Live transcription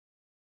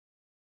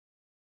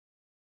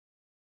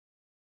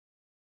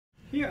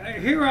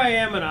Here I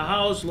am in a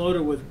house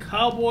loaded with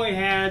cowboy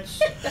hats,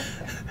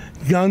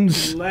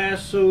 guns,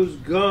 lassos,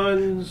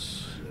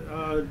 guns,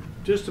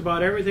 just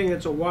about everything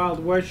that's a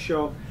Wild West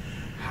show.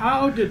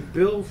 How did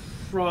Bill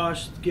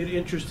Frost get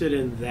interested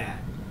in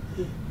that?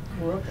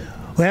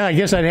 Well, I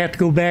guess I'd have to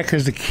go back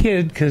as a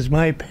kid because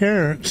my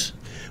parents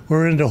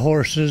were into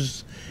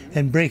horses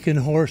and breaking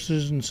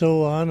horses and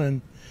so on.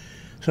 And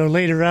so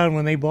later on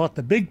when they bought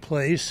the big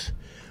place,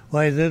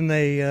 why then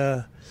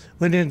they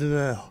went into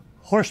the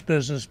horse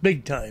business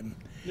big time.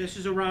 This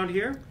is around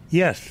here?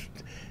 Yes.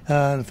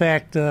 In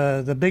fact,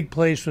 the big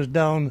place was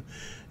down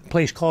a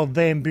place called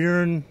Van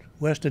Buren,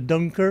 west of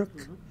Dunkirk.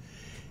 Mm-hmm.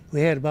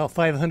 We had about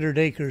 500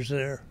 acres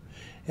there.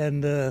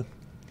 And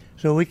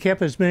so we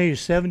kept as many as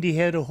 70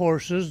 head of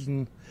horses.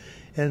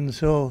 And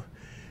so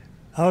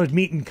I was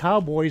meeting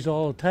cowboys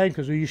all the time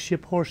because we used to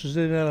ship horses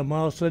in out of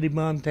Miles City,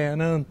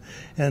 Montana,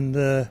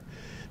 and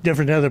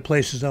different other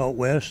places out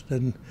west.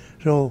 And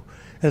so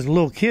as a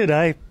little kid,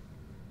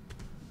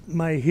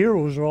 my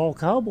heroes are all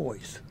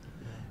cowboys.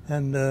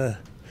 And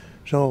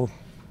so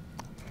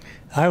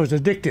I was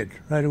addicted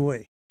right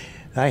away.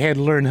 I had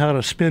to learn how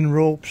to spin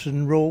ropes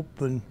and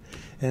rope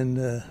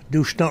and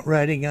do stunt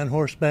riding on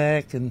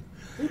horseback. And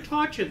who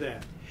taught you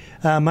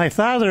that? My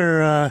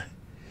father,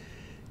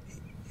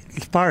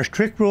 as far as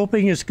trick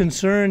roping is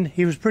concerned,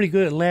 he was pretty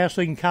good at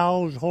lassoing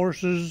cows,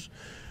 horses.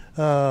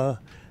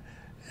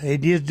 He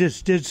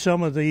did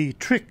some of the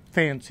trick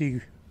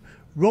fancy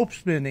rope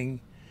spinning,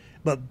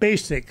 but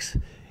basics.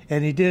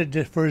 And he did it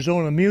just for his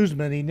own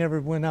amusement. He never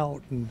went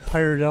out and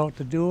hired out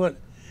to do it.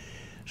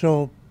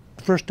 So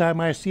the first time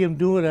I see him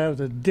do it, I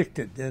was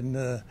addicted. And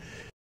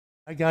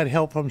I got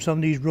help from some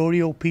of these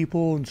rodeo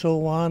people and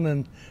so on.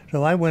 And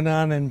so I went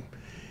on, and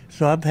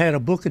so I've had a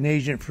booking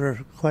agent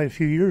for quite a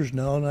few years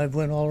now, and I've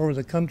went all over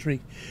the country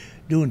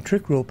doing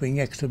trick roping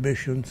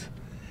exhibitions.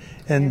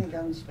 And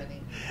gun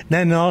spinning.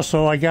 Then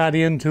also I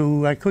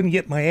couldn't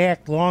get my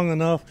act long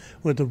enough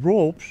with the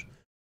ropes.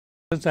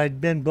 Since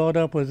I'd been brought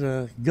up with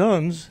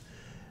guns,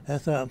 I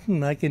thought,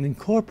 I can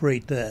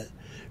incorporate that.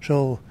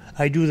 So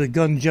I do the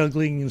gun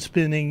juggling and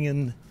spinning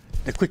and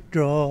the quick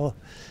draw.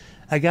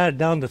 I got it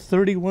down to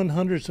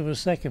 31/100ths of a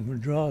second for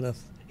draw to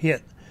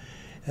hit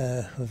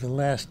was the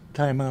last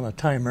time on a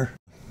timer.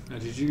 Now,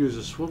 did you use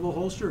a swivel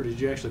holster, or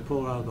did you actually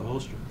pull it out of the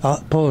holster?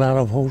 Pull it out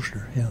of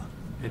holster, yeah.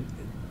 And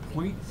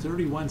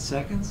 0.31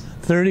 seconds?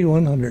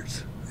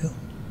 31/100ths.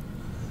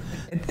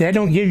 That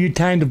don't give you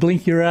time to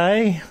blink your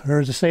eye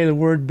or to say the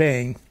word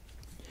bang.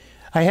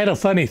 I had a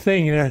funny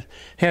thing. I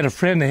had a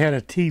friend that had a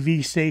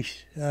TV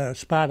station,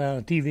 spot on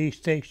a TV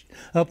station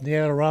up in the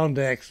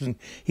Adirondacks, and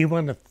he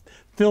wanted to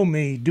film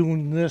me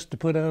doing this to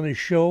put on his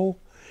show.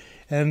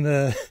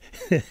 And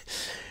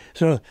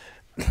so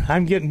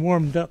I'm getting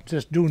warmed up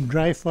just doing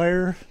dry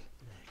fire,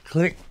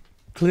 click,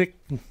 click.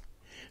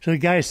 So the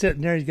guy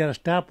sitting there, he's got a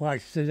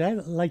stopwatch. He says,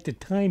 "I'd like to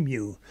time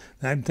you."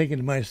 And I'm thinking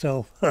to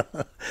myself,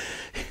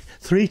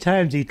 3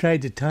 times he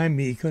tried to time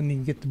me, he couldn't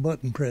even get the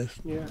button pressed.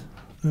 Yeah.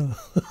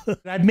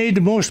 I've made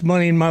the most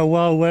money in my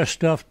Wild West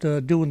stuff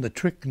doing the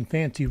trick and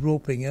fancy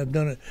roping. I've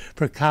done it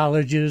for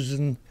colleges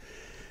and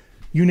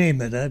you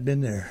name it, I've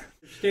been there.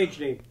 Stage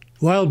name?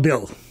 Wild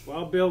Bill.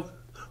 Wild Bill?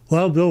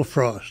 Wild Bill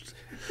Frost.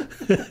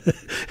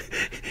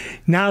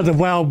 Now the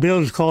Wild Bill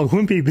is called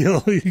Wimpy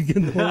Bill.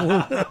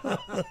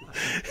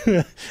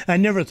 I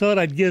never thought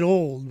I'd get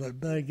old, but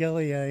by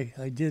golly,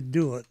 I did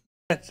do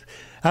it.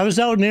 I was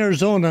out in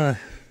Arizona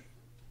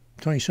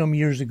 20-some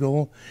years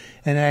ago,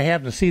 and I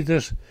happened to see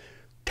this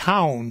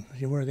town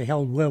where they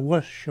held Wild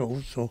West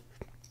shows, so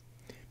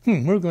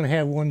we're going to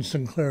have one in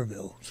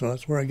Sinclairville. So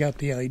that's where I got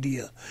the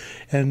idea.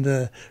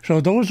 And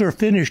so those are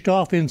finished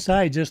off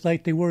inside just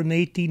like they were in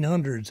the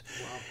 1800s.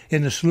 Wow.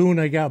 In the saloon,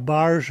 I got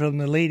bars from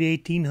the late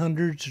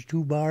 1800s,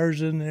 2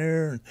 bars in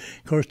there, and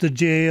of course the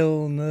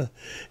jail and the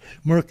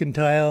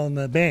mercantile and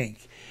the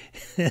bank.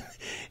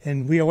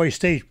 And we always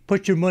say,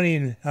 put your money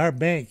in our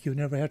bank. You'll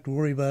never have to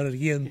worry about it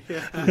again.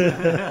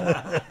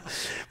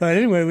 But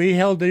anyway, we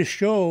held this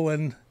show,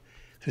 and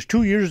just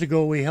 2 years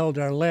ago we held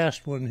our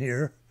last one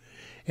here.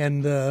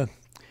 And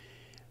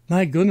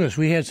my goodness,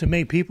 we had so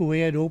many people. We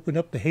had to open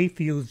up the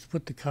hayfields to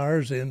put the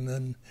cars in,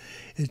 and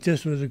it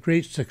just was a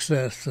great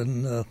success.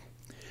 And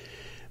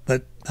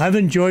but I've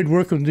enjoyed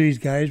working with these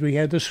guys. We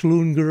had the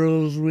saloon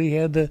girls, we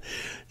had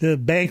the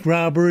bank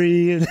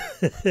robbery, and,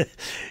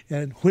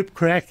 and whip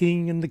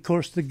cracking, and of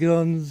course the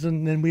guns.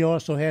 And then we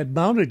also had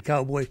mounted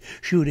cowboy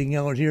shooting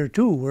out here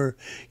too, where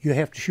you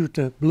have to shoot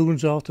the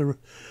balloons off the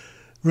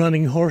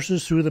running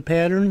horses through the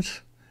patterns.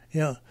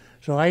 Yeah.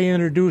 So I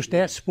introduced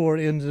that sport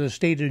into the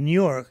state of New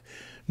York.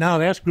 Now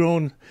that's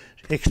grown,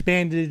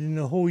 expanded in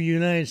the whole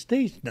United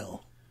States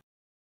now.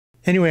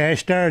 Anyway, I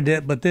started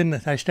it, but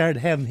then I started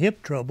having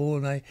hip trouble,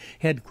 and I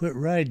had to quit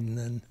riding.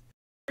 And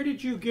where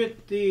did you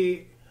get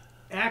the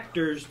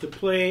actors to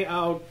play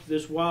out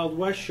this Wild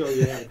West show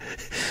you had?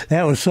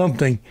 That was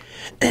something.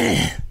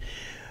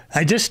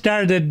 I just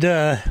started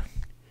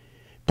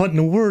putting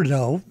the word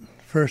out,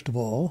 first of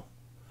all.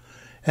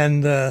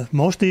 And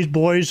most of these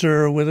boys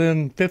are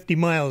within 50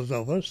 miles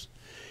of us.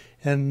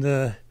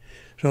 And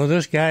So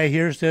this guy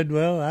here said,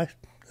 well, I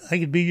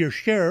could be your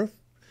sheriff,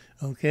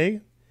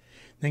 okay?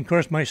 And of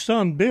course my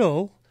son,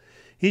 Bill,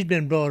 he's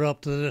been brought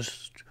up to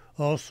this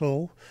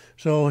also.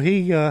 So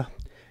he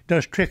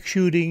does trick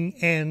shooting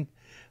and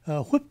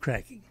whip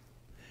cracking.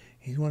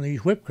 He's one of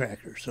these whip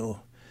crackers.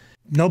 So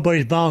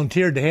nobody's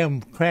volunteered to have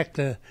him crack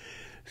the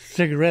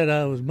cigarette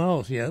out of his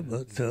mouth yet.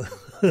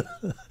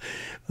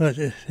 But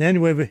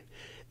anyway,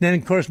 then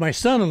of course my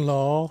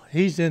son-in-law,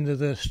 he's into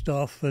this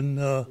stuff,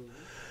 and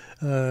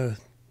it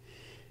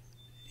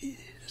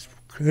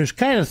was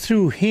kind of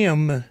through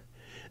him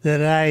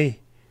that I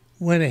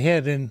went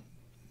ahead and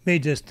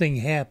made this thing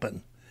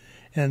happen.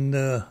 And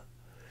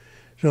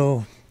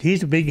so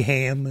he's a big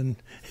ham, and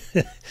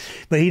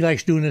but he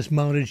likes doing this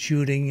mounted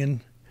shooting,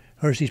 and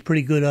of course he's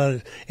pretty good at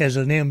it as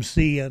an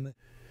MC.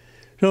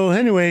 So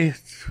anyway,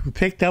 we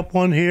picked up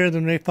one here,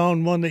 then they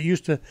found one that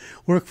used to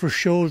work for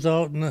shows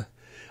out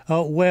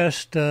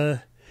west,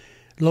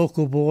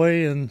 local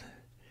boy, and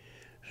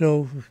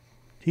so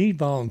he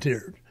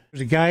volunteered.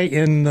 There's a guy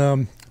in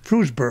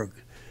Frewsburg.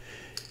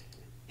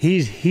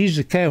 He's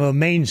a kind of a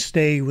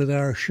mainstay with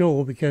our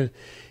show because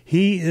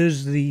he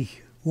is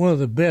one of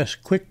the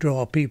best quick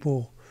draw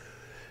people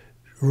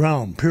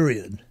around,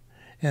 period.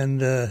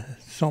 And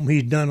something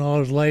he's done all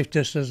his life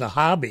just as a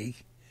hobby.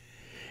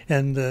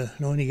 And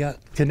when he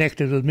got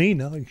connected with me,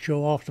 now he can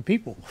show off to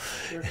people.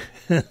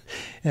 Sure.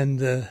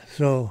 And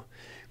so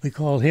we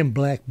called him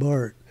Black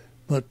Bart.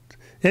 But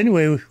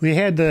anyway, we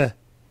had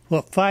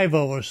 5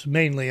 of us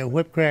mainly, a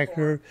whip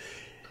cracker.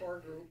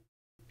 Core group,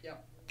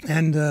 yep.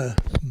 And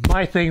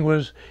my thing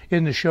was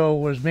in the show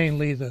was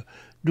mainly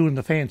doing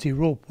the fancy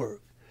rope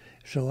work.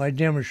 So I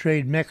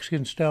demonstrated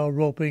Mexican style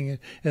roping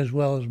as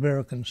well as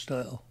American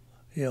style.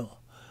 Yeah.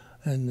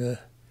 And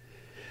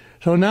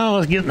so now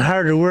it's getting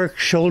harder work,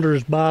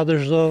 shoulders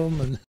bothersome.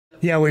 And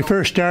yeah, we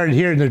first started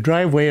here in the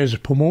driveway as a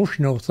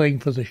promotional thing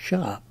for the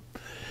shop.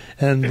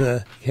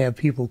 And have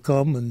people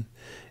come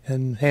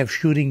and have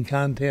shooting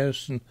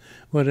contests and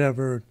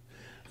whatever.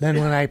 Then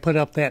when I put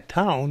up that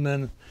town,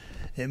 then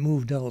it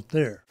moved out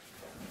there.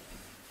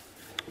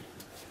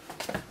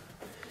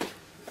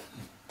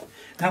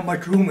 Not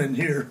much room in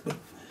here.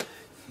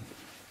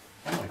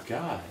 Oh my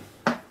God.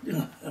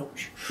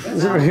 Ouch.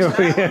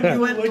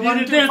 You went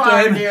one too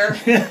far, dear.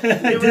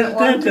 You went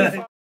one too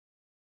far.